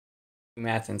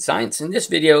Math and Science. In this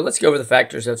video, let's go over the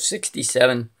factors of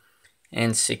 67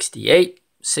 and 68.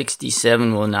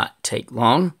 67 will not take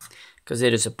long because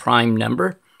it is a prime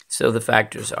number. So the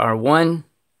factors are 1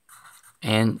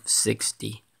 and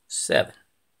 67.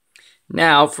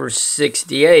 Now for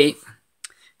 68,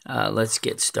 let's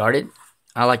get started.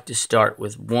 I like to start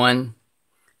with 1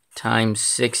 times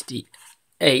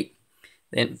 68.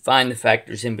 Then find the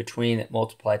factors in between that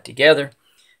multiply together.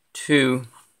 2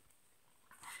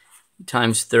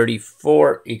 times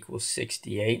 34 equals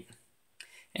 68.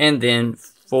 And then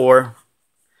 4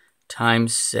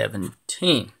 times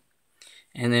 17.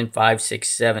 And then 5, 6,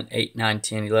 7, 8, 9,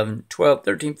 10, 11, 12,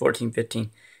 13, 14,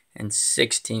 15, and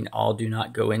 16 all do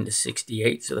not go into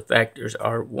 68. So the factors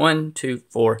are 1, 2,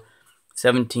 4,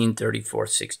 17, 34,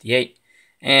 68.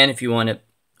 And if you want to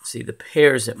see the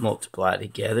pairs that multiply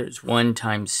together, it's 1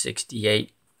 times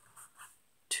 68,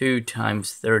 2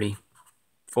 times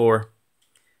 34,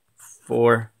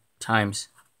 4 times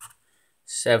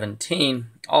 17.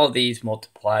 All these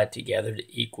multiply together to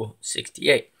equal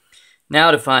 68.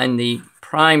 Now to find the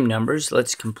prime numbers,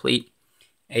 let's complete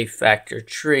a factor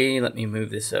tree. Let me move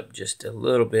this up just a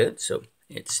little bit so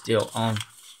it's still on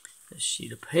the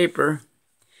sheet of paper.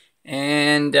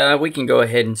 And we can go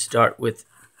ahead and start with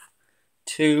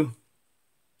 2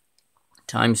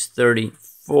 times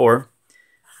 34.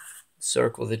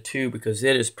 Circle the 2 because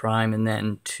it is prime, and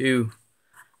then 2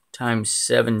 times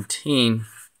 17.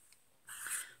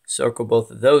 Circle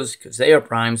both of those because they are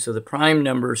prime. So the prime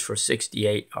numbers for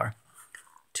 68 are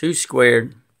 2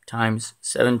 squared times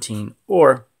 17,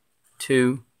 or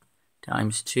 2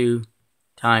 times 2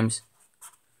 times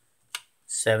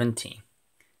 17.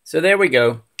 So there we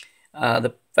go.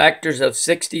 The factors of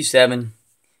 67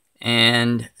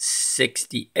 and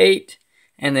 68,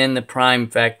 and then the prime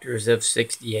factors of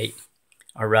 68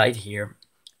 are right here.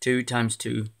 2 times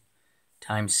 2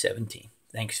 times 17.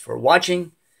 Thanks for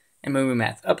watching, and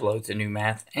MooMooMath uploads a new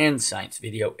math and science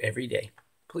video every day.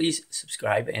 Please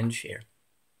subscribe and share.